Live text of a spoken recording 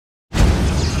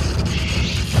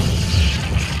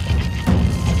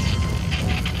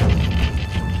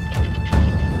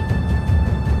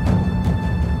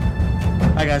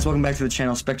guys, welcome back to the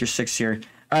channel. Spectre6 here.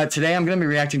 Today I'm going to be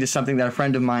reacting to something that a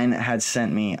friend of mine had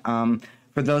sent me.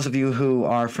 For those of you who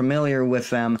are familiar with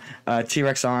them,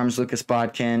 TREX Arms, Lucas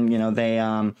Botkin, you know,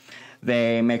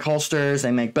 they make holsters,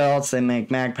 they make belts, they make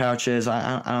mag pouches.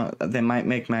 They might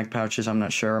make mag pouches, I'm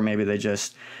not sure. Maybe they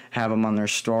just have them on their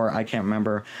store. I can't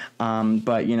remember.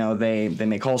 But, you know, they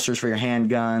make holsters for your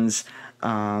handguns.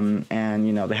 And,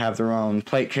 you know, they have their own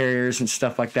plate carriers and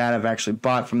stuff like that. I've actually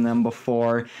bought from them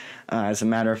before. As a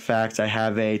matter of fact, I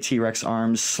have a TREX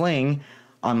Arms sling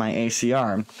on my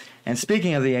ACR. And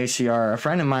speaking of the ACR, a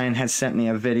friend of mine had sent me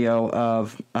a video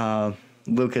of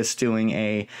Lucas doing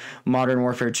a Modern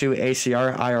Warfare 2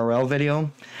 ACR IRL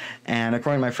video. And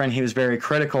according to my friend, he was very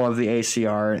critical of the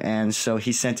ACR, and so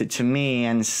he sent it to me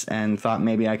and thought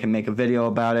maybe I can make a video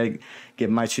about it, give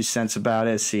my 2 cents about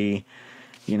it, see,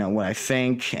 you know, what I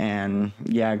think, and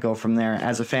yeah, go from there.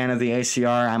 As a fan of the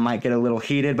ACR, I might get a little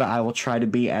heated, but I will try to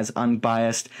be as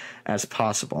unbiased as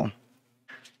possible.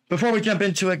 Before we jump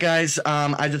into it, guys,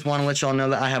 I just want to let y'all know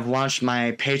that I have launched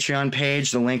my Patreon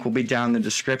page. The link will be down in the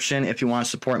description. If you want to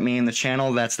support me and the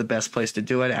channel, that's the best place to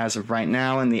do it as of right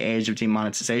now in the age of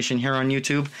demonetization here on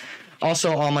YouTube.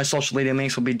 Also, all my social media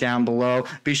links will be down below.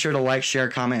 Be sure to like, share,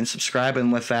 comment, and subscribe.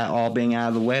 And with that all being out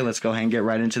of the way, let's go ahead and get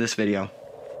right into this video.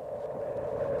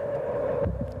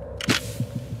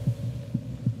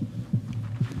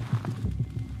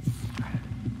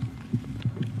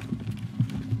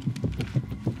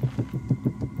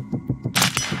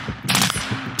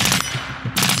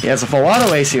 Yeah, it's a full auto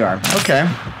ACR. Okay.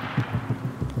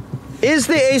 Is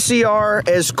the ACR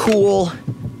as cool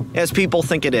as people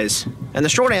think it is? And the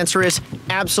short answer is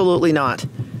absolutely not.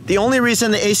 The only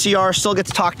reason the ACR still gets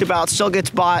talked about, still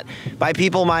gets bought by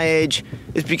people my age,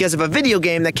 is because of a video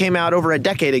game that came out over a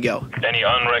decade ago. Any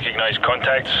unrecognized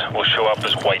contacts will show up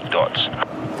as white dots.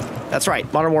 That's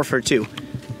right, Modern Warfare 2.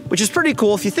 Which is pretty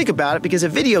cool if you think about it, because a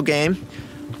video game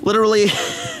literally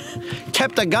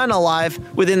kept a gun alive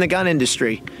within the gun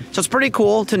industry. So it's pretty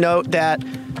cool to note that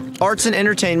arts and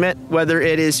entertainment, whether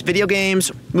it is video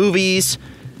games, movies,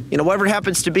 you know, whatever it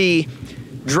happens to be,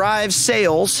 drives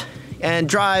sales and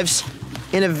drives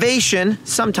innovation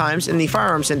sometimes in the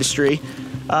firearms industry.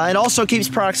 It also keeps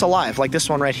products alive, like this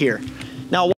one right here.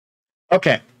 Now,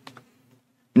 okay.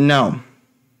 No.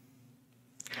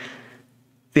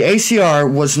 The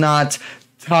ACR was not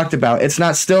talked about. It's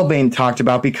not still being talked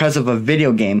about because of a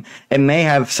video game. It may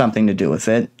have something to do with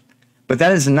it, but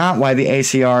that is not why the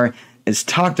ACR is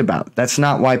talked about. That's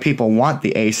not why people want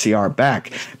the ACR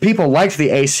back. People liked the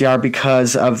ACR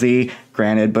because of the,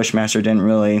 granted, Bushmaster didn't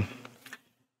really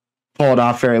pull it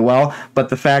off very well, but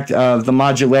the fact of the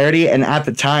modularity, and at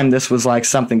the time this was like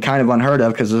something kind of unheard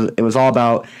of because it was all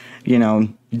about, you know,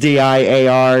 DI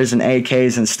ARs and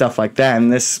AKs and stuff like that,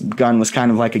 and this gun was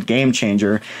kind of like a game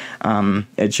changer.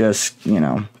 It just, you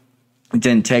know,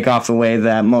 didn't take off the way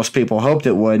that most people hoped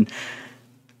it would.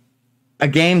 A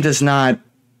game does not...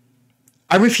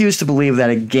 I refuse to believe that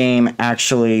a game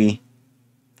actually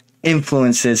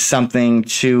influences something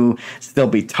to still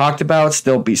be talked about,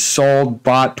 still be sold,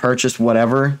 bought, purchased,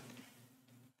 whatever.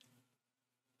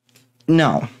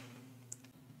 No.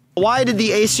 why did the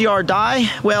ACR die?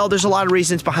 Well, there's a lot of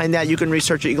reasons behind that. You can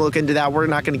research it, you can look into that. We're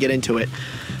not going to get into it.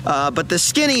 But the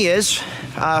skinny is,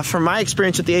 from my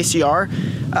experience with the ACR,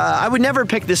 I would never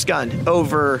pick this gun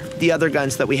over the other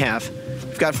guns that we have.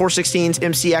 We've got 416s,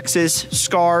 MCXs,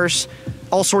 SCARs,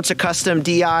 all sorts of custom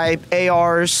DI,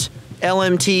 ARs,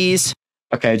 LMTs.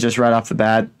 Okay, just right off the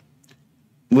bat,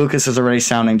 Lucas is already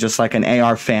sounding just like an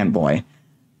AR fanboy.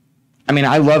 I mean,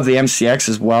 I love the MCX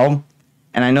as well,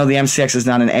 and I know the MCX is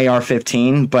not an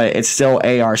AR-15, but it's still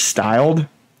AR styled.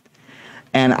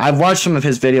 And I've watched some of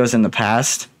his videos in the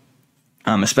past,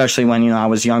 especially when, I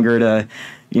was younger, to,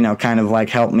 kind of like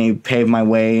help me pave my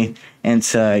way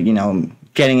into,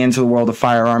 getting into the world of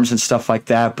firearms and stuff like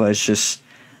that. But it's just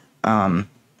going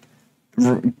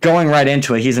right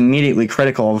into it, he's immediately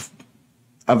critical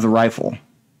of the rifle.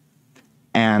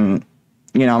 And,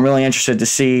 I'm really interested to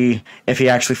see if he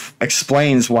actually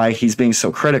explains why he's being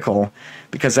so critical,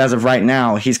 because as of right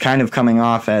now, he's kind of coming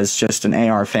off as just an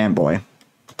AR fanboy.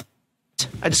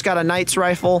 I just got a Knight's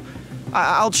rifle.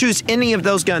 I'll choose any of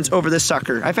those guns over this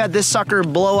sucker. I've had this sucker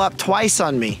blow up twice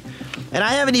on me, and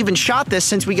I haven't even shot this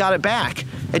since we got it back.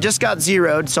 It just got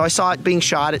zeroed, so I saw it being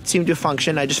shot. It seemed to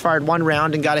function. I just fired one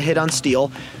round and got a hit on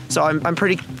steel, so I'm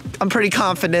pretty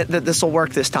confident that this will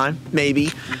work this time,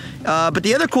 maybe. But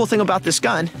the other cool thing about this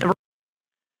gun... All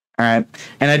right,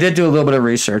 and I did do a little bit of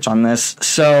research on this.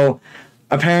 So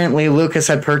apparently Lucas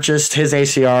had purchased his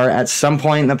ACR at some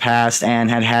point in the past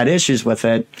and had issues with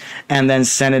it, and then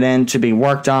sent it in to be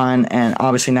worked on, and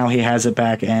obviously now he has it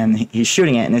back and he's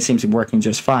shooting it, and it seems to be working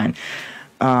just fine.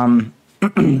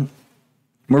 We're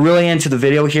really into the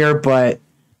video here, but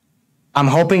I'm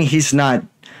hoping he's not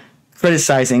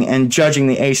criticizing and judging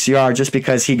the ACR just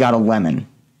because he got a lemon.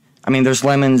 I mean, there's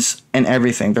lemons in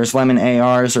everything. There's lemon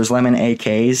ARs, there's lemon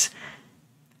AKs,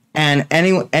 and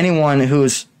anyone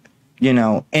who's, you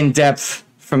know, in-depth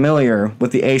familiar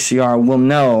with the ACR will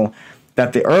know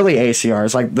that the early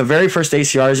ACRs, like the very first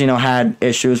ACRs, you know, had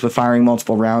issues with firing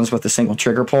multiple rounds with a single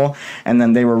trigger pull, and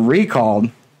then they were recalled,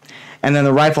 and then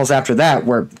the rifles after that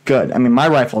were good. I mean, my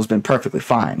rifle has been perfectly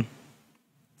fine.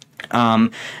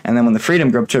 And then when the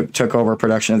Freedom Group took over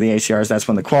production of the ACRs, that's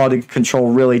when the quality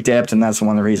control really dipped, and that's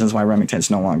one of the reasons why Remington's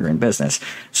no longer in business.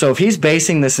 So if he's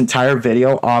basing this entire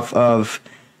video off of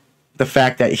the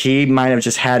fact that he might have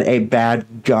just had a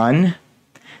bad gun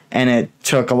and it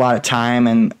took a lot of time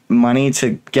and money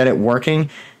to get it working,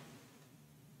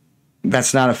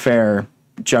 that's not a fair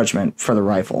judgment for the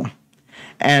rifle.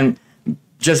 And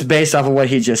just based off of what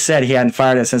he just said, he hadn't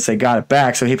fired it since they got it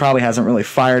back, so he probably hasn't really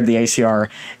fired the ACR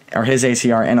or his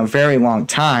ACR in a very long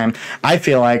time. I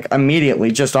feel like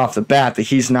immediately, just off the bat, that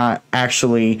he's not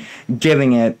actually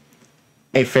giving it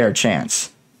a fair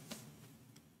chance.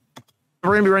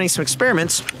 We're going to be running some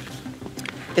experiments.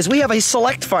 Is we have a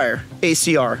select fire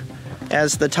ACR,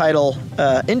 as the title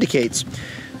indicates.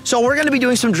 So we're going to be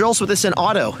doing some drills with this in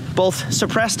auto, both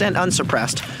suppressed and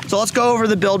unsuppressed. So let's go over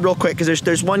the build real quick, because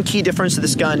there's one key difference to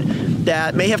this gun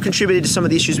that may have contributed to some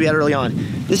of the issues we had early on.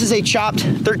 This is a chopped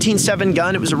 13.7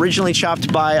 gun. It was originally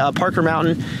chopped by Parker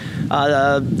Mountain.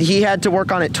 He had to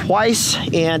work on it twice,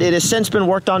 and it has since been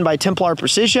worked on by Templar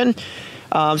Precision.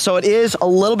 So it is a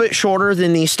little bit shorter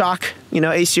than the stock, you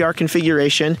know, ACR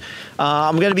configuration.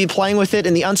 I'm going to be playing with it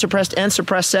in the unsuppressed and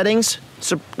suppressed settings.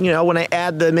 So, you know, when I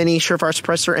add the mini Surefire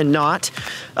suppressor and not.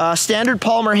 Standard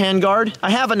polymer handguard.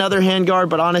 I have another handguard,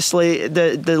 but honestly,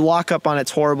 the lockup on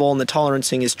it's horrible and the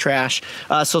tolerancing is trash.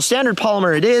 So standard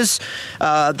polymer it is.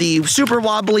 The super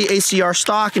wobbly ACR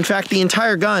stock. In fact, the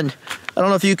entire gun, I don't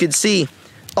know if you could see,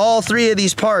 all three of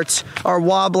these parts are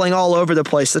wobbling all over the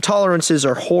place. The tolerances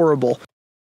are horrible.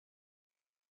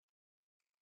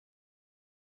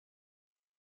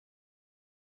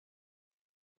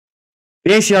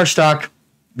 The ACR stock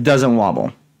doesn't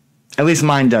wobble. At least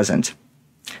mine doesn't.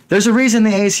 There's a reason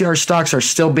the ACR stocks are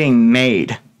still being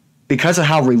made, because of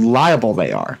how reliable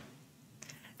they are.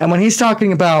 And when he's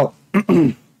talking about,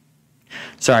 when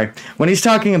he's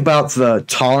talking about the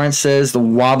tolerances, the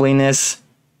wobbliness,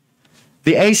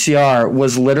 the ACR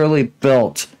was literally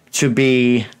built to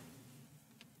be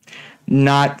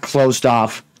not closed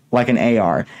off like an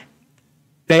AR.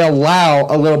 They allow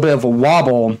a little bit of a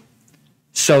wobble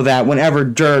so that whenever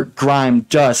dirt, grime,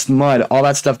 dust, mud, all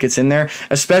that stuff gets in there,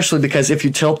 especially because if you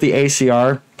tilt the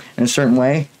ACR in a certain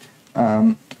way,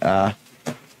 let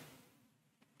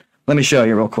me show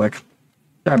you real quick.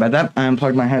 Sorry about that, I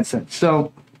unplugged my headset.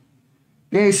 So,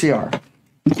 the ACR.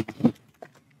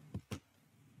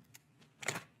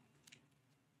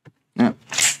 Yeah.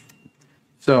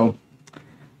 So,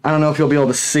 I don't know if you'll be able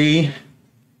to see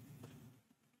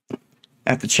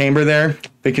at the chamber there,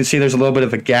 but you can see there's a little bit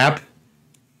of a gap.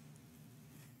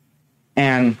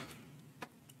 And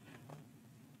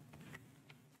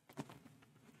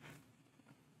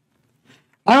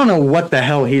I don't know what the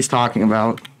hell he's talking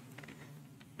about.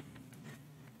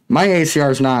 My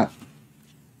ACR is not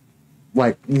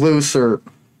like loose or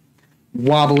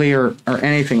wobbly or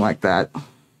anything like that.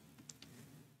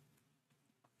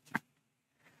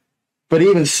 But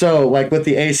even so, like with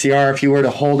the ACR, if you were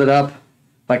to hold it up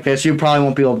like this, you probably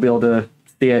won't be able to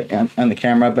see it on the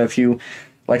camera, but if you,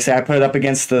 like say I put it up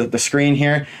against the screen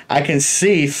here, I can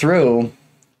see through,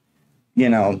 you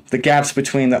know, the gaps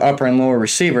between the upper and lower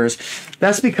receivers.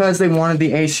 That's because they wanted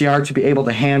the ACR to be able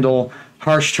to handle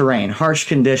harsh terrain, harsh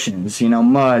conditions, you know,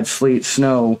 mud, sleet,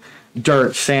 snow,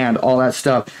 dirt, sand, all that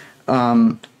stuff.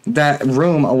 That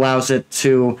room allows it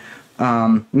to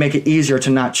make it easier to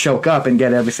not choke up and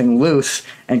get everything loose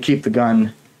and keep the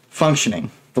gun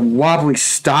functioning. The wobbly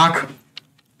stock,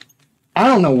 I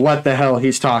don't know what the hell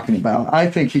he's talking about. I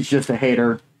think he's just a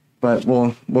hater, but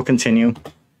we'll continue.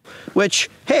 Which,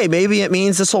 hey, maybe it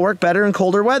means this will work better in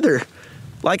colder weather,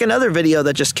 like another video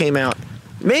that just came out.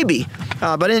 Maybe,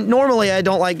 but normally I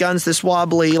don't like guns this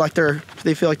wobbly, like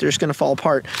they feel like they're just going to fall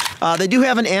apart. They do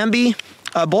have an ambi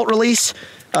bolt release,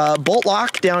 bolt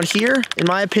lock down here. In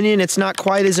my opinion, it's not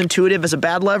quite as intuitive as a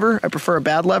bad lever. I prefer a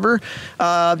bad lever.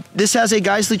 This has a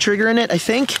Geisley trigger in it, I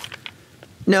think.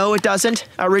 No, it doesn't.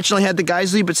 I originally had the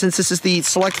Geisley, but since this is the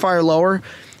Select Fire lower,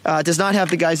 it does not have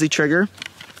the Geisley trigger.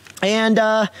 And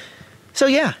so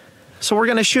yeah, so we're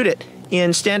gonna shoot it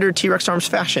in standard T-Rex Arms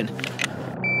fashion.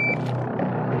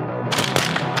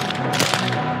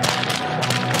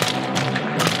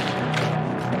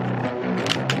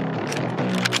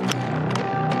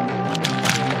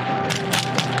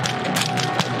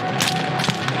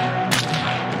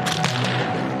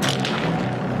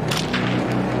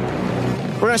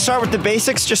 We're gonna start with the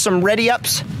basics, just some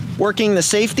ready-ups, working the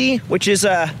safety, which is,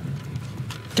 to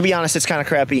be honest, it's kind of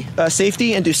crappy.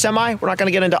 Safety and do semi. We're not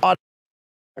gonna get into auto.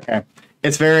 Okay.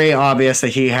 It's very obvious that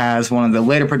he has one of the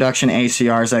later production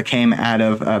ACRs that came out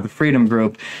of the Freedom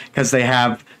Group, because they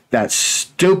have that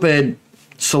stupid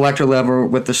selector lever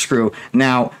with the screw.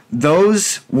 Now,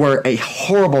 those were a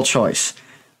horrible choice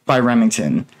by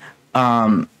Remington.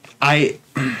 I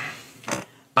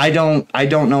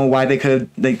don't know why they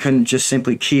couldn't just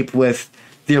simply keep with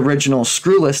the original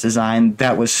screwless design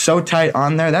that was so tight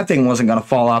on there. That thing wasn't going to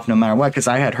fall off no matter what, because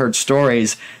I had heard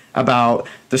stories about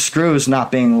the screws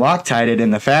not being Loctited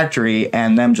in the factory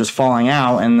and them just falling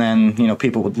out, and then, you know,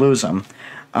 people would lose them.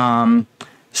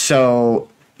 So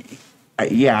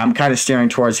yeah, I'm kind of steering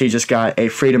towards he just got a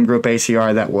Freedom Group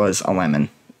ACR that was a lemon.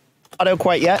 Auto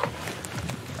quite yet.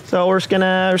 So we're just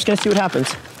gonna see what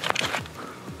happens.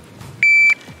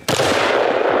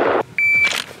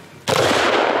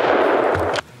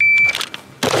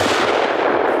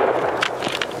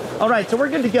 All right, so we're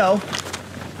good to go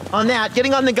on that.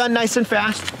 Getting on the gun nice and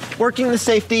fast, working the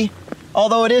safety,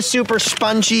 although it is super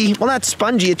spongy. Well, not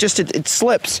spongy, it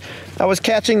slips. I was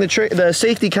catching the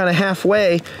safety kind of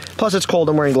halfway, plus it's cold,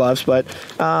 I'm wearing gloves, but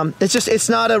it's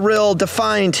not a real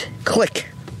defined click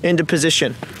into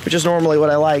position, which is normally what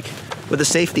I like with the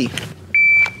safety.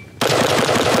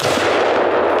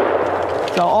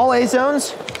 So all A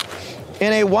zones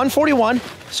in a 141,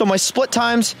 so my split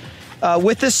times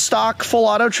with this stock full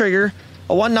auto trigger,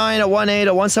 a 1.9, a 1.8, a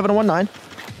 1.7, a 1.9.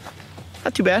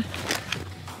 Not too bad.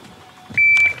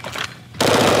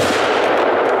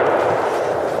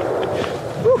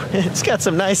 Whew, it's got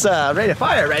some nice rate of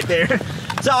fire right there.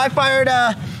 So I fired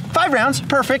 5 rounds,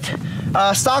 perfect.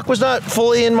 Stock was not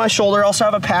fully in my shoulder. I also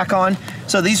have a pack on.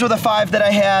 So these were the 5 that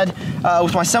I had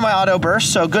with my semi-auto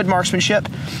burst, so good marksmanship.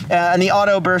 And the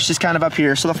auto burst is kind of up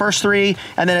here. So the first 3,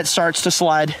 and then it starts to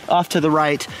slide off to the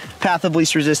right, path of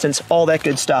least resistance, all that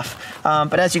good stuff.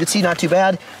 But as you can see, not too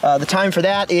bad. The time for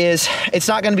that is, it's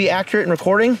not gonna be accurate in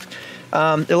recording.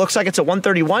 It looks like it's a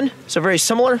 131, so very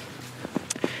similar.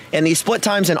 And the split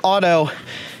times in auto,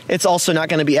 it's also not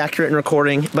gonna be accurate in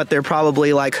recording, but they're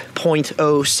probably like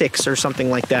 0.06 or something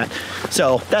like that.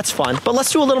 So that's fun. But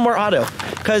let's do a little more auto,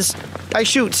 because I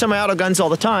shoot semi-auto guns all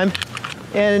the time,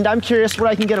 and I'm curious what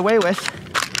I can get away with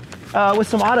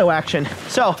some auto action.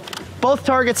 So both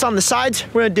targets on the sides,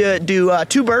 we're gonna do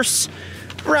 2 bursts,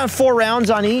 around 4 rounds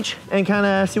on each, and kind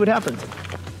of see what happens.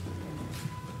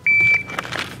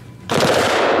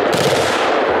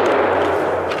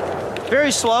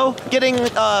 Very slow, getting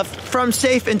from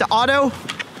safe into auto.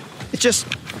 It's just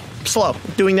slow,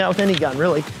 doing that with any gun,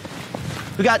 really.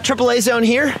 We got AAA zone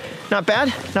here, not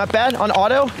bad on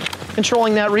auto,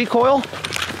 controlling that recoil.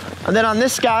 And then on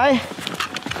this guy,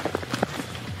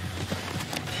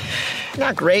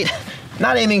 not great,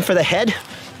 not aiming for the head,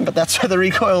 but that's where the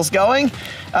recoil's going.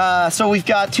 So we've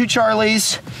got 2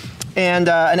 Charlies and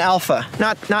an Alpha.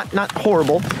 Not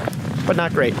horrible, but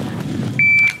not great.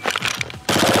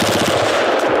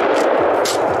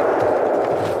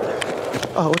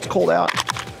 Oh, it's cold out.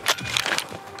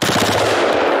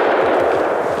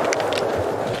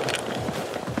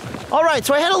 All right,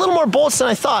 so I had a little more bullets than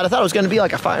I thought. I thought it was gonna be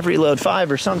like a 5 reload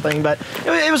 5 or something, but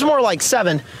it was more like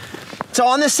 7. So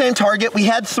on this same target, we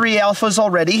had 3 Alphas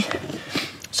already.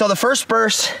 So the first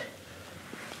burst,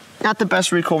 not the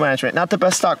best recoil management, not the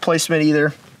best stock placement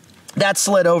either. That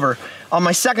slid over. On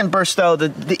my second burst though, the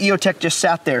EOTech just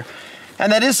sat there.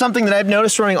 And that is something that I've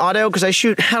noticed running auto, because I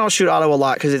don't shoot auto a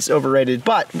lot because it's overrated.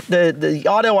 But the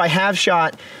auto I have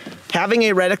shot, having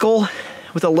a reticle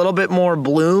with a little bit more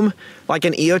bloom, like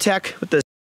an EOTech with the...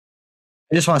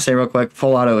 I just want to say real quick,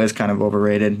 full auto is kind of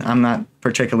overrated. I'm not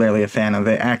particularly a fan of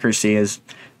it. Accuracy is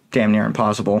damn near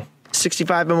impossible.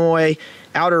 65 MOA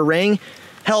outer ring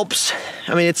helps.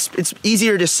 I mean, it's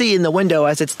easier to see in the window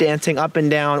as it's dancing up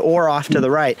and down or off to the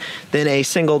right than a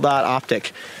single dot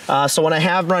optic. So when I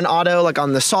have run auto, like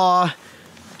on the SAW,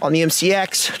 on the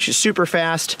MCX, which is super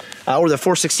fast, or the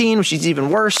 416, which is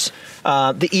even worse,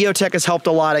 the EOTech has helped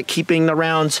a lot at keeping the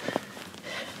rounds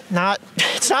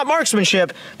It's not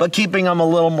marksmanship, but keeping them a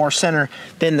little more center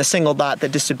than the single dot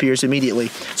that disappears immediately.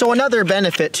 So another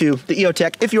benefit to the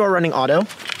EOTech, if you are running auto,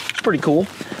 it's pretty cool.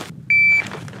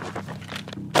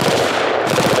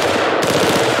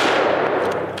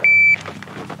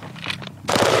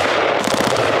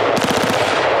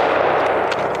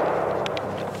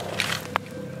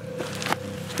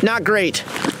 Not great.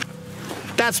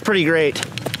 That's pretty great.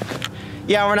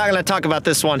 Yeah, we're not gonna talk about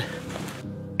this one.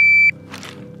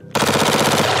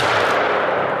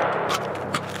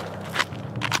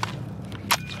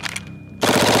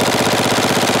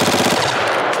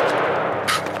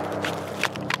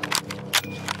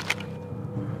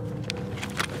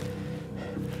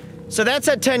 So that's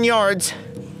at 10 yards.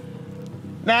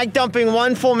 Mag dumping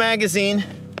 1 full magazine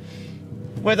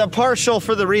with a partial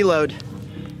for the reload.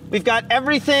 We've got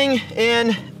everything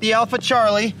in the Alpha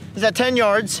Charlie is at 10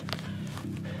 yards.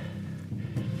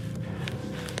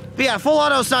 But yeah, full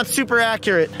auto is not super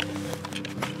accurate.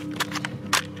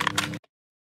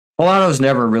 Full auto is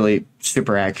never really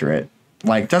super accurate.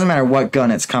 Like, doesn't matter what gun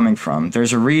it's coming from.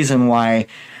 There's a reason why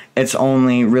it's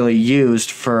only really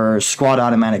used for squad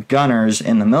automatic gunners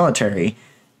in the military,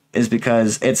 is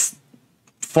because it's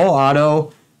full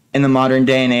auto in the modern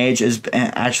day and age is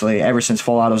actually, ever since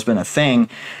full auto's been a thing,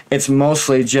 it's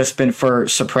mostly just been for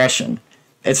suppression.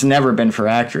 It's never been for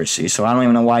accuracy. So I don't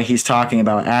even know why he's talking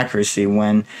about accuracy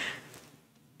when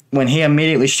he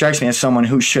immediately strikes me as someone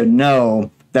who should know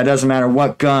that doesn't matter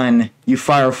what gun you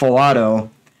fire full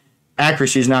auto,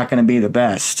 accuracy is not going to be the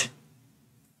best.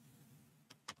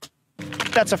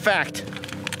 That's a fact.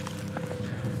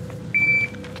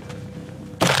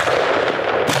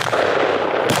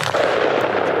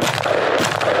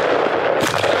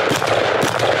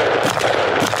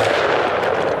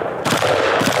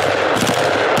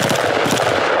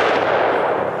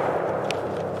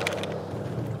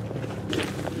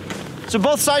 So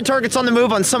both side targets on the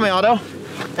move on semi-auto.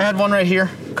 I had one right here,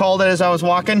 called it as I was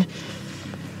walking.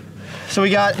 So we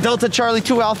got Delta Charlie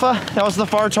 2 Alpha, that was the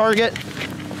far target.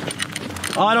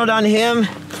 Autoed on him.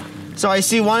 So I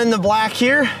see one in the black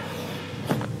here.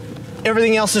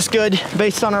 Everything else is good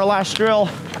based on our last drill.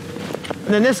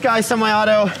 And then this guy,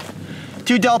 semi-auto,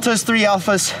 2 Deltas, 3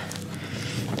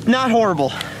 Alphas. Not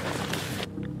horrible.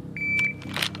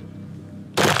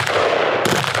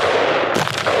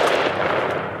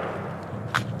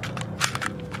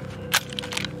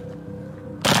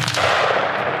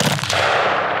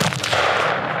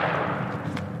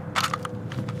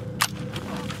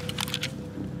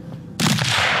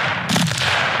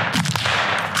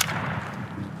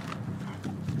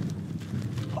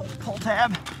 Pull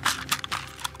tab.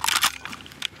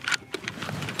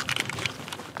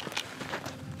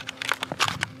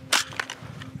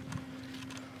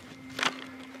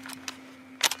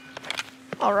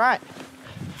 All right.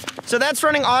 So that's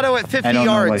running auto at 50 yards. I don't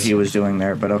know what he was doing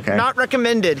there, but okay. Not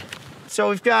recommended. So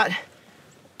we've got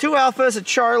 2 Alphas, a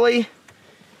Charlie,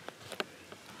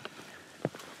 a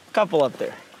couple up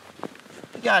there.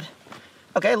 We got,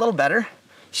 okay, a little better.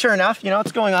 Sure enough, you know,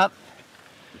 it's going up.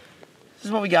 This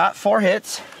is what we got, 4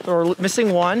 hits. So we're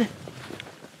missing 1.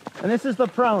 And this is the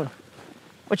prone,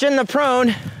 which in the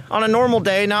prone, on a normal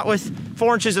day, not with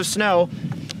 4 inches of snow,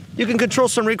 you can control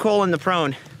some recoil in the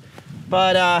prone.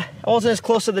 But I wasn't as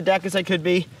close to the deck as I could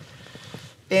be.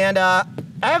 And I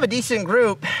have a decent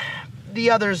group. The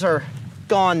others are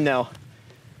gone though.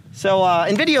 So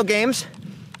in video games,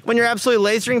 when you're absolutely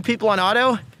lasering people on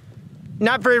auto,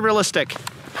 not very realistic.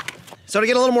 So to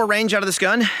get a little more range out of this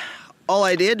gun, all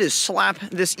I did is slap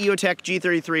this EOTech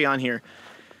G33 on here.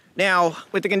 Now,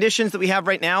 with the conditions that we have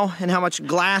right now and how much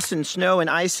glass and snow and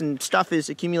ice and stuff is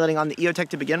accumulating on the EOTech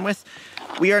to begin with,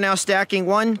 we are now stacking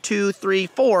 1, 2, 3,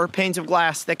 4 panes of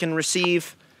glass that can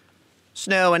receive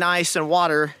snow and ice and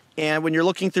water. And when you're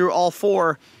looking through all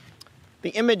 4, the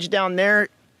image down there,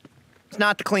 it's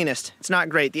not the cleanest. It's not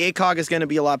great. The ACOG is going to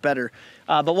be a lot better.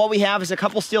 But what we have is a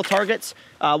couple steel targets.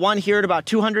 One here at about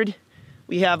 200.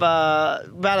 We have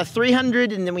about a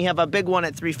 300, and then we have a big one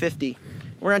at 350.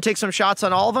 We're gonna take some shots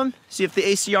on all of them, see if the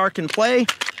ACR can play.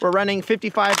 We're running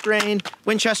 55 grain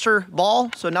Winchester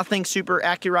ball, so nothing super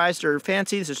accurized or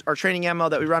fancy. This is our training ammo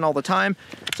that we run all the time.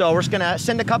 So we're just gonna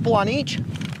send a couple on each.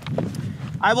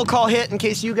 I will call hit in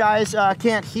case you guys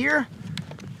can't hear,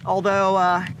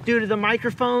 although due to the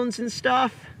microphones and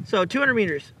stuff. So 200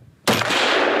 meters.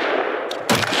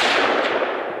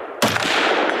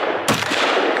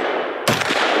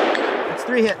 That's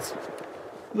 3 hits.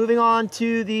 Moving on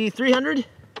to the 300.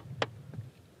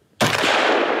 Another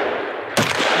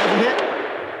hit.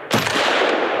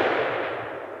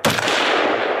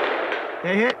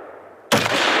 Okay, hit.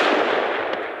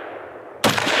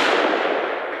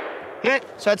 Hit.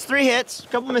 So that's 3 hits, a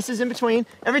couple misses in between.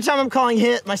 Every time I'm calling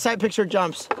hit, my sight picture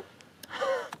jumps.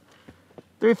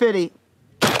 350.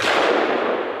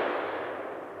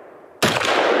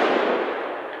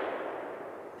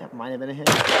 That might have been a hit.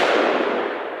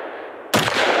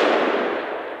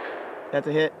 That's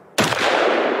a hit.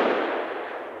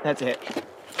 That's a hit.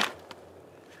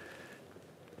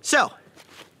 So,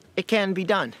 it can be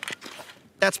done.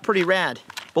 That's pretty rad.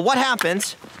 But what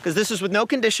happens, because this is with no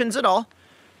conditions at all,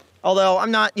 although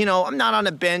I'm not, you know, I'm not on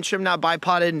a bench, I'm not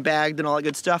bipoded and bagged and all that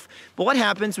good stuff, but what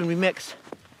happens when we mix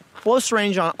close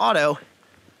range on auto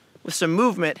with some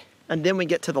movement and then we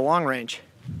get to the long range?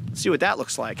 Let's see what that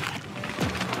looks like.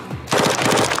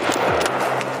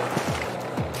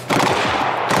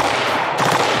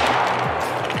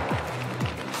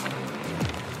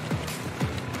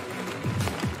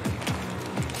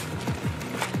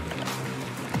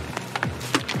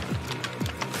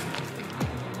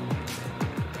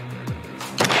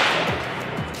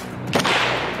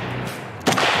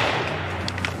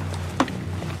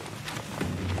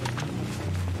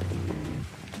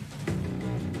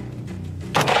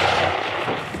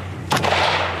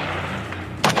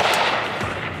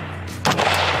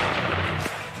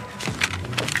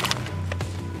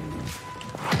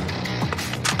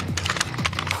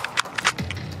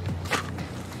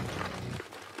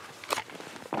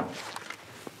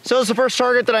 So this is the first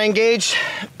target that I engaged,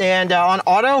 and on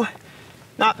auto,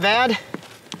 not bad.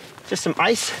 Just some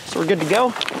ice, so we're good to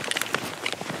go.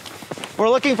 We're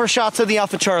looking for shots of the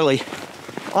Alpha Charlie.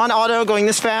 On auto, going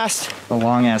this fast. A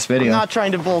long ass video. I'm not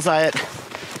trying to bullseye it.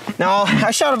 Now,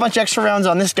 I shot a bunch of extra rounds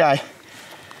on this guy.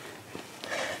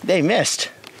 They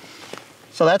missed.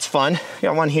 So that's fun.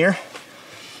 Got one here.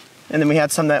 And then we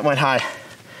had some that went high.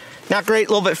 Not great,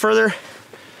 a little bit further.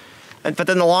 But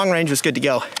then the long range was good to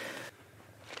go.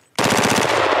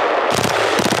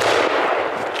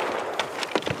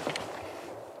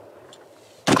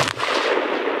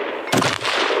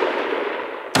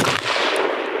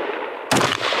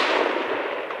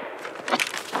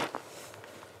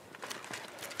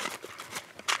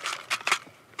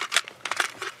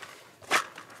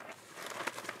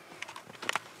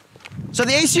 So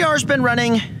the ACR's been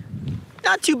running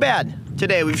not too bad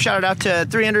today. We've shot it out to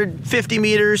 350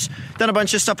 meters, done a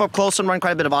bunch of stuff up close and run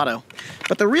quite a bit of auto.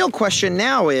 But the real question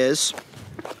now is,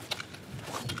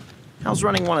 how's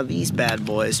running one of these bad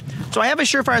boys? So I have a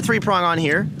Surefire 3-prong on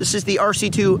here. This is the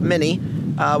RC2 Mini,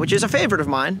 which is a favorite of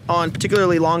mine on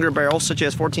particularly longer barrels, such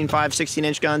as 14.5,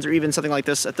 16-inch guns, or even something like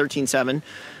this at 13.7.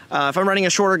 If I'm running a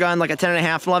shorter gun, like a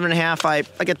 10.5, 11.5,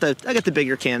 I get the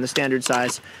bigger can, the standard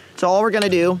size. So all we're gonna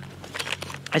do,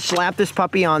 I slap this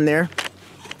puppy on there.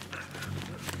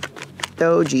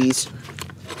 Oh geez,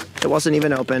 it wasn't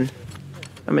even open.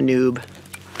 I'm a noob.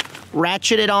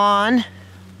 Ratchet it on.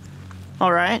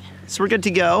 All right, so we're good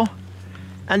to go.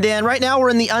 And then right now we're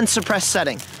in the unsuppressed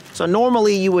setting. So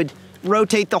normally you would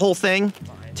rotate the whole thing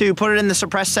to put it in the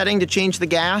suppressed setting to change the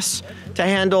gas to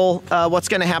handle what's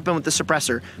gonna happen with the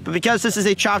suppressor. But because this is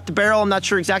a chopped barrel, I'm not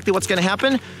sure exactly what's gonna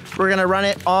happen. We're gonna run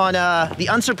it on the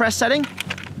unsuppressed setting.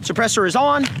 Suppressor is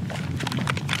on.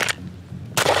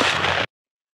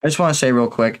 I just want to say real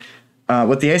quick,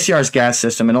 with the ACR's gas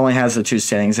system, it only has the 2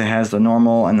 settings. It has the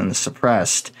normal and then the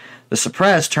suppressed. The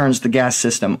suppressed turns the gas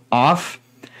system off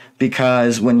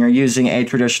because when you're using a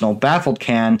traditional baffled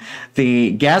can,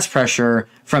 the gas pressure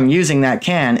from using that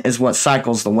can is what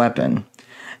cycles the weapon.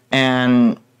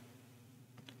 And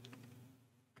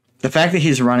the fact that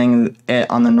he's running it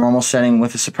on the normal setting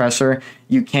with the suppressor,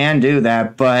 you can do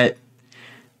that, but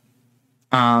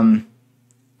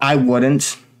I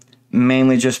wouldn't,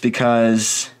 mainly just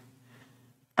because,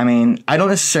 I mean, I don't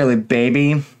necessarily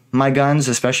baby my guns,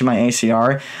 especially my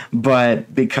ACR,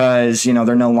 but because, you know,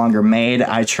 they're no longer made,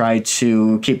 I try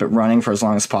to keep it running for as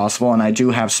long as possible, and I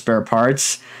do have spare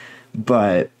parts,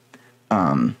 but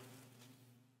I'm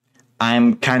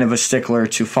kind of a stickler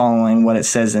to following what it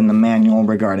says in the manual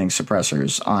regarding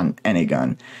suppressors on any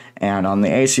gun. And on the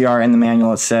ACR in the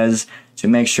manual, it says to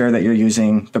make sure that you're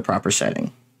using the proper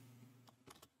setting.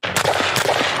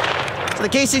 So the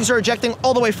casings are ejecting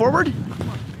all the way forward.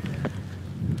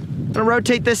 I'm gonna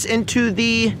rotate this into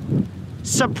the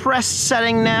suppressed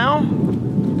setting now.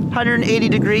 180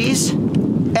 degrees,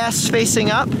 S facing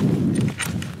up.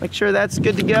 Make sure that's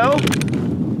good to go.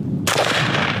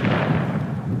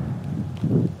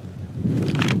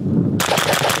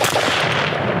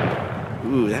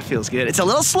 Ooh, that feels good. It's a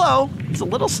little slow. It's a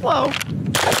little slow.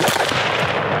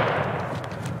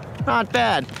 Not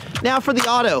bad. Now for the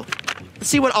auto. Let's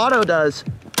see what auto does.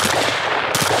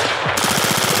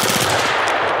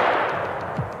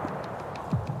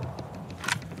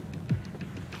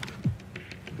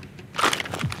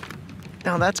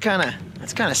 Now that's kind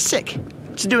of sick.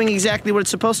 It's doing exactly what it's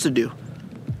supposed to do.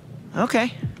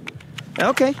 Okay.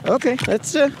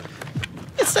 That's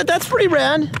pretty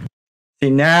rad. See,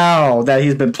 now that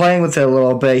he's been playing with it a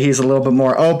little bit, he's a little bit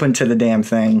more open to the damn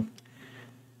thing.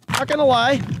 Not gonna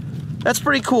lie, that's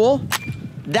pretty cool.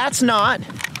 That's not.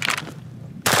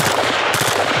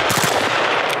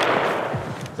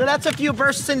 So that's a few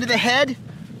bursts into the head,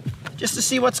 just to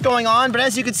see what's going on. But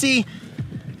as you can see,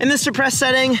 in this suppress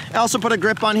setting, I also put a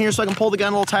grip on here so I can pull the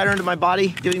gun a little tighter into my body,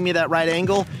 giving me that right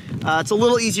angle. It's a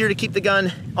little easier to keep the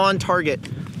gun on target.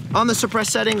 On the suppress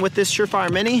setting with this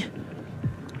Surefire Mini,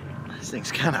 this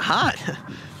thing's kind of hot.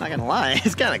 Not gonna lie,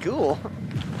 it's kind of cool.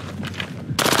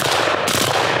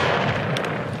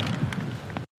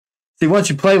 See, once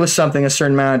you play with something a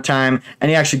certain amount of time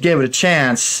and you actually give it a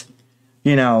chance,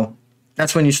 you know,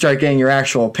 that's when you start getting your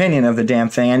actual opinion of the damn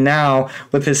thing. And now,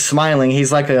 with his smiling,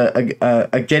 he's like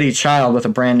a giddy child with a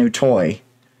brand new toy.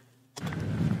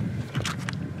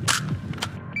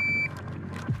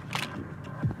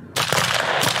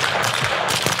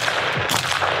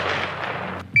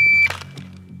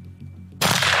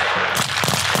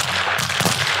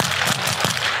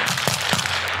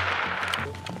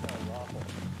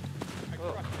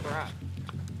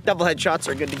 Double headshots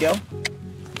are good to go.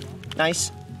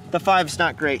 Nice. The 5's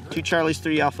not great. 2 Charlies,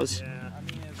 3 Alphas.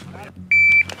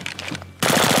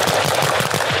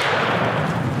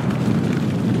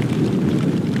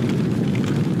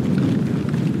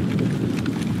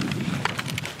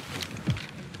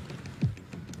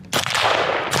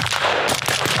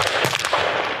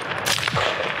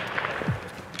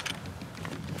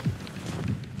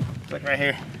 Look right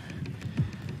here.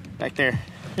 Back there.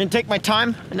 Didn't take my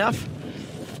time enough.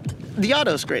 The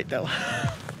auto's great though.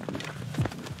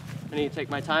 I need to take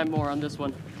my time more on this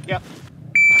one. Yep.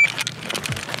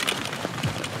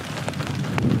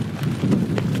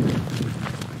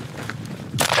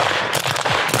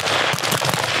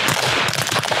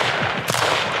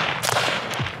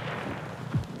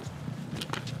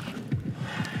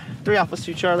 Three Alphas,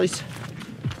 2 Charlies.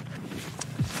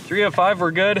 3 of 5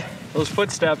 were good. Those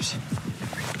footsteps.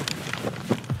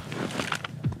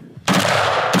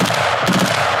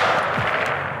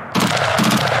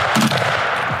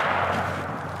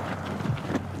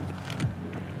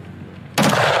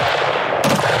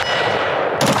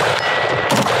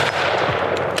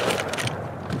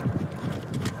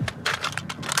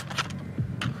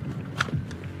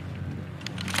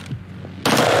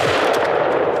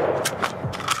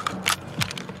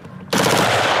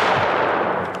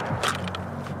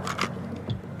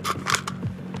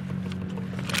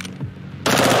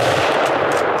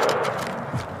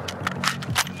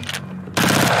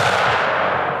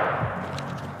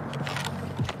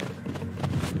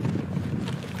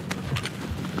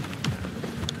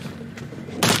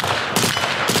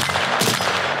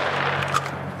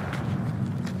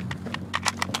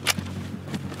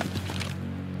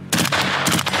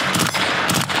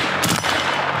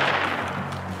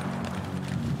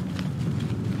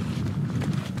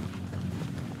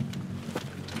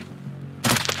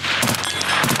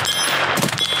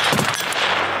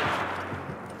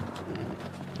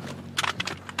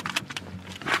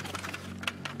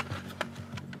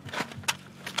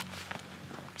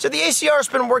 So the ACR's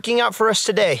been working out for us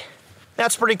today.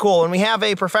 That's pretty cool. And we have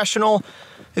a professional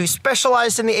who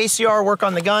specialized in the ACR work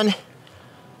on the gun.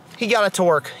 He got it to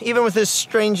work, even with as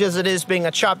strange as it is being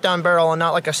a chopped down barrel and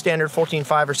not like a standard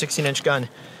 14.5 or 16-inch gun.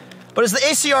 But is the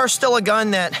ACR still a gun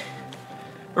that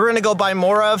we're gonna go buy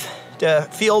more of to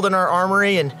field in our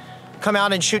armory and come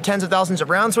out and shoot tens of thousands of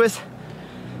rounds with?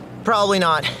 Probably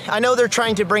not. I know they're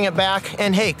trying to bring it back,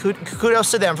 and hey,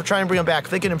 kudos to them for trying to bring it back. If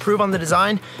they can improve on the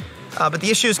design, but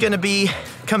the issue is gonna be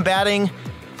combating,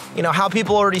 you know, how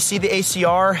people already see the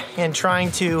ACR and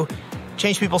trying to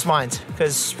change people's minds.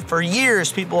 Because for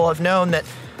years, people have known that,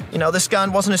 you know, this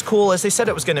gun wasn't as cool as they said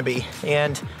it was gonna be,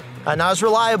 and not as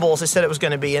reliable as they said it was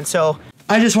gonna be. And so,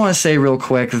 I just want to say real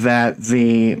quick that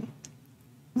the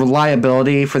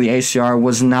reliability for the ACR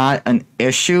was not an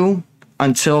issue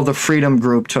until the Freedom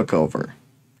Group took over.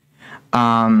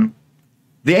 The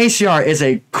ACR is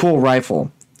a cool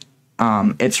rifle.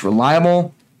 It's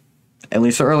reliable, at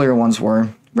least the earlier ones were.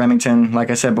 Remington,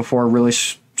 like I said before, really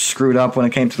screwed up when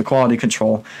it came to the quality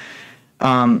control.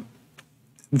 The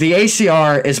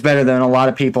ACR is better than a lot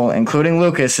of people, including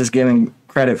Lucas, is giving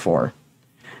credit for.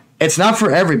 It's not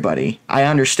for everybody. I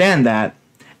understand that.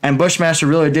 And Bushmaster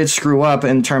really did screw up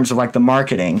in terms of like the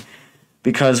marketing.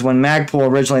 Because when Magpul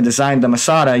originally designed the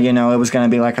Masada, you know, it was going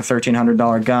to be like a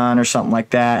 $1,300 gun or something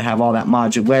like that, have all that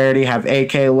modularity, have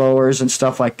AK lowers and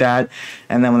stuff like that.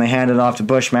 And then when they handed it off to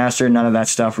Bushmaster, none of that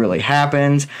stuff really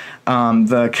happened.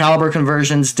 The caliber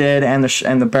conversions did, and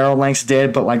the barrel lengths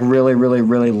did, but like really, really,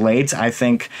 really late. I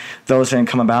think those didn't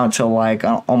come about until like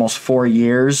almost 4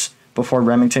 years before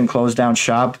Remington closed down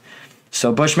shop.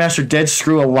 So Bushmaster did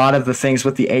screw a lot of the things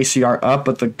with the ACR up,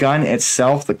 but the gun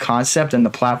itself, the concept and the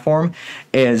platform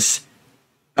is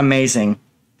amazing.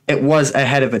 It was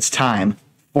ahead of its time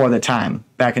for the time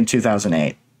back in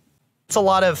 2008. It's a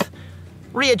lot of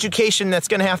re-education that's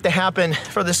going to have to happen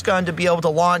for this gun to be able to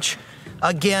launch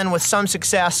again with some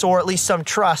success, or at least some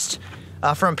trust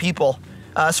from people.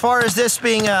 As far as this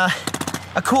being a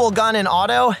cool gun in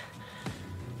auto,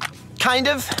 kind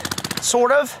of,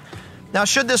 sort of. Now,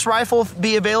 should this rifle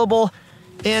be available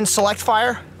in select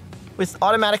fire with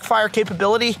automatic fire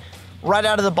capability right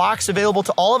out of the box available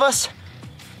to all of us?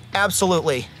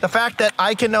 Absolutely. The fact that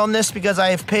I can own this because I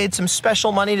have paid some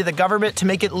special money to the government to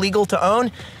make it legal to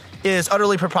own is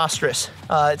utterly preposterous.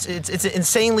 It's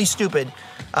insanely stupid.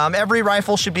 Every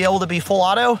rifle should be able to be full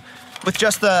auto with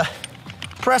just the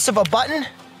press of a button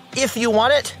if you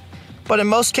want it, but in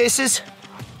most cases,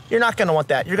 you're not gonna want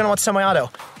that. You're gonna want semi-auto.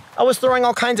 I was throwing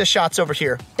all kinds of shots over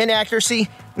here. Inaccuracy,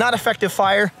 not effective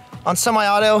fire. On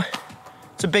semi-auto,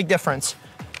 it's a big difference.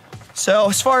 So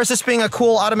as far as this being a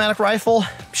cool automatic rifle,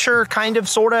 sure, kind of,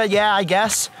 sorta, yeah, I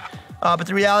guess. But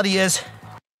the reality is,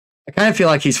 I kind of feel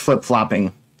like he's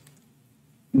flip-flopping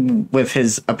with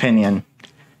his opinion.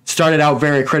 Started out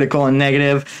very critical and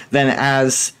negative, then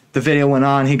as the video went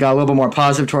on, he got a little bit more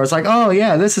positive towards like, oh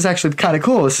yeah, this is actually kind of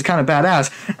cool, this is kind of badass,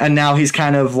 and now he's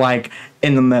kind of like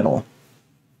in the middle.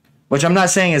 Which I'm not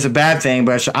saying is a bad thing,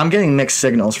 but I'm getting mixed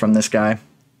signals from this guy.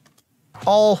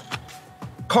 all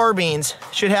carbines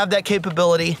should have that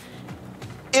capability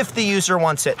if the user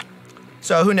wants it.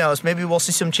 So who knows, maybe we'll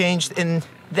see some change in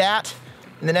that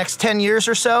in the next 10 years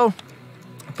or so,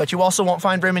 but you also won't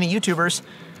find very many YouTubers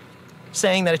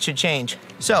saying that it should change.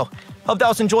 So, hope that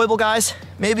was enjoyable, guys.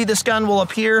 Maybe this gun will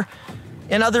appear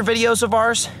in other videos of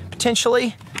ours,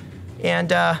 potentially.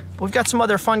 And we've got some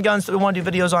other fun guns that we want to do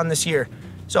videos on this year.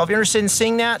 So if you're interested in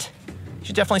seeing that, you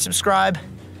should definitely subscribe.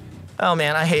 Oh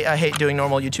man, I hate doing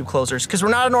normal YouTube closers because we're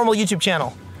not a normal YouTube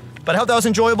channel. But I hope that was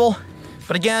enjoyable.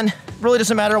 But again, it really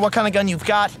doesn't matter what kind of gun you've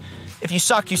got. If you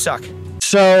suck, you suck.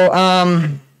 So,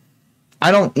 I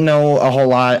don't know a whole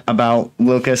lot about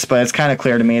Lucas, but it's kind of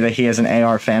clear to me that he is an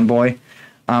AR fanboy.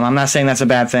 I'm not saying that's a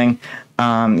bad thing.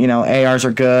 You know, ARs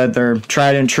are good. They're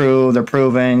tried and true. They're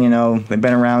proven. You know, they've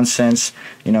been around since,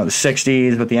 you know, the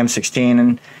 60s with the M16.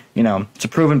 And, you know, it's a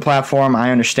proven platform.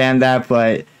 I understand that.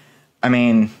 But, I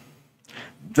mean,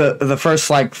 the first,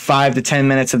 like, 5 to 10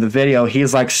 minutes of the video,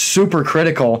 he's, like, super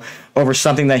critical over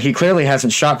something that he clearly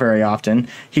hasn't shot very often.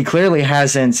 He clearly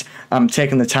hasn't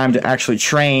taken the time to actually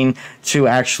train, to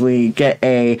actually get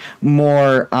a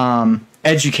more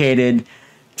educated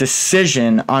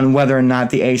decision on whether or not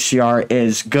the ACR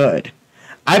is good.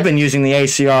 I've been using the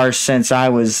ACR since I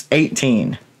was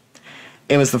 18.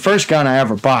 It was the first gun I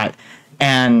ever bought,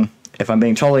 and if I'm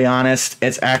being totally honest,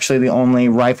 it's actually the only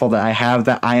rifle that I have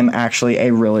that I am actually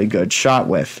a really good shot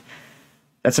with.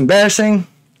 That's embarrassing,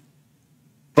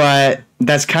 but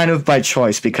that's kind of by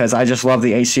choice because I just love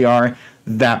the ACR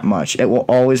that much. It will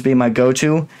always be my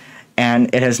go-to, and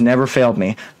it has never failed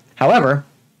me. However,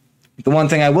 the one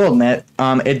thing I will admit,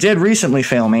 it did recently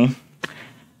fail me,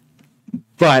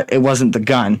 but it wasn't the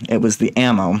gun. It was the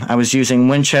ammo. I was using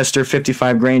Winchester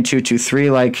 55 grain 223.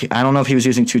 Like, I don't know if he was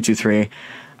using 223.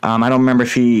 I don't remember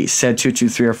if he said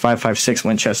 223 or 5.56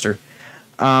 Winchester.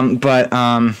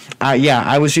 Yeah,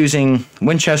 I was using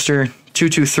Winchester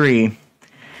 223,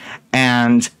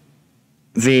 and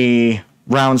the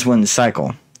rounds wouldn't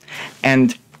cycle.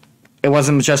 And it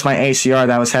wasn't just my ACR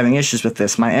that was having issues with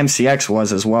this. My MCX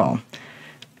was as well.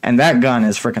 And that gun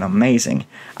is freaking amazing.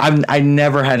 I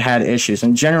never had issues.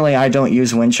 And generally, I don't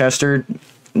use Winchester.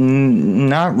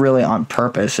 Not really on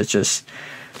purpose. It's just,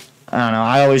 I don't know.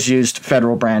 I always used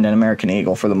Federal brand and American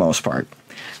Eagle for the most part.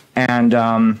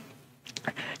 And,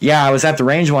 yeah, I was at the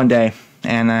range one day.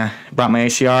 And brought my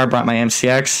ACR, brought my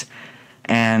MCX.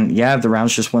 And, yeah, the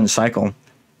rounds just wouldn't cycle.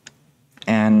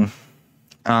 And,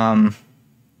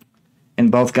 in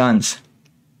both guns.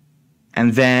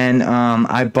 And then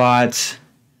I bought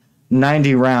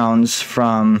 90 rounds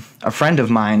from a friend of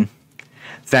mine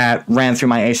that ran through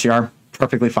my ACR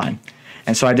perfectly fine.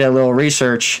 And so I did a little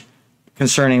research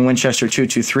concerning Winchester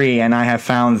 223, and I have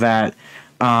found that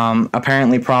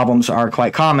apparently problems are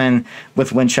quite common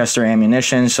with Winchester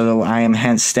ammunition, so I am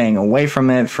hence staying away from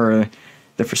it for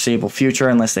the foreseeable future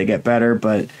unless they get better.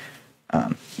 But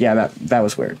yeah, that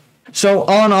was weird. So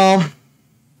all in all,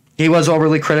 he was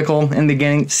overly critical in the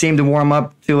beginning, seemed to warm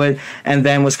up to it, and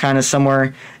then was kind of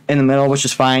somewhere in the middle, which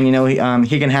is fine. You know,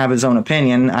 he can have his own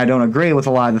opinion. I don't agree with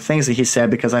a lot of the things that he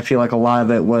said because I feel like a lot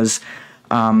of it was,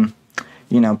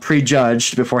 you know,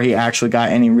 prejudged before he actually got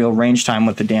any real range time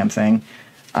with the damn thing.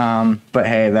 But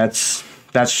hey, that's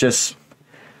just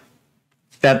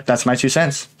that's my 2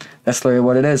 cents. That's literally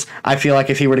what it is. I feel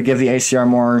like if he were to give the ACR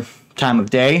more time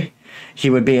of day, he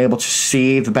would be able to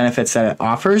see the benefits that it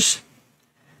offers.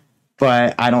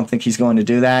 But I don't think he's going to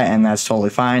do that, and that's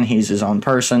totally fine. He's his own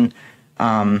person.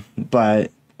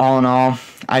 But all in all,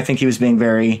 I think he was being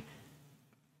very,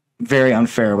 very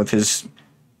unfair with his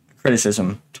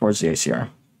criticism towards the ACR.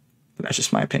 But that's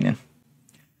just my opinion.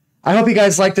 I hope you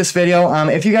guys like this video.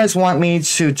 If you guys want me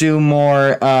to do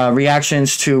more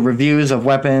reactions to reviews of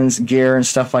weapons, gear, and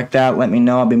stuff like that, let me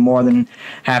know. I'll be more than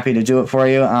happy to do it for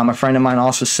you. A friend of mine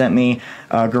also sent me,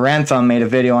 Garantham made a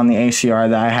video on the ACR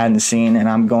that I hadn't seen, and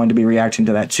I'm going to be reacting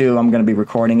to that too. I'm going to be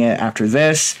recording it after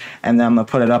this, and then I'm going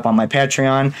to put it up on my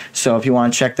Patreon. So if you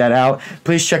want to check that out,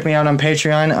 please check me out on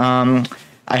Patreon.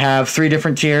 I have 3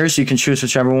 different tiers. You can choose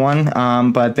whichever one,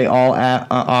 but they all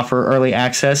offer early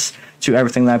access to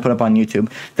everything that I put up on YouTube.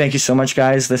 Thank you so much,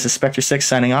 guys. This is Spectre6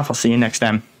 signing off. I'll see you next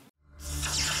time.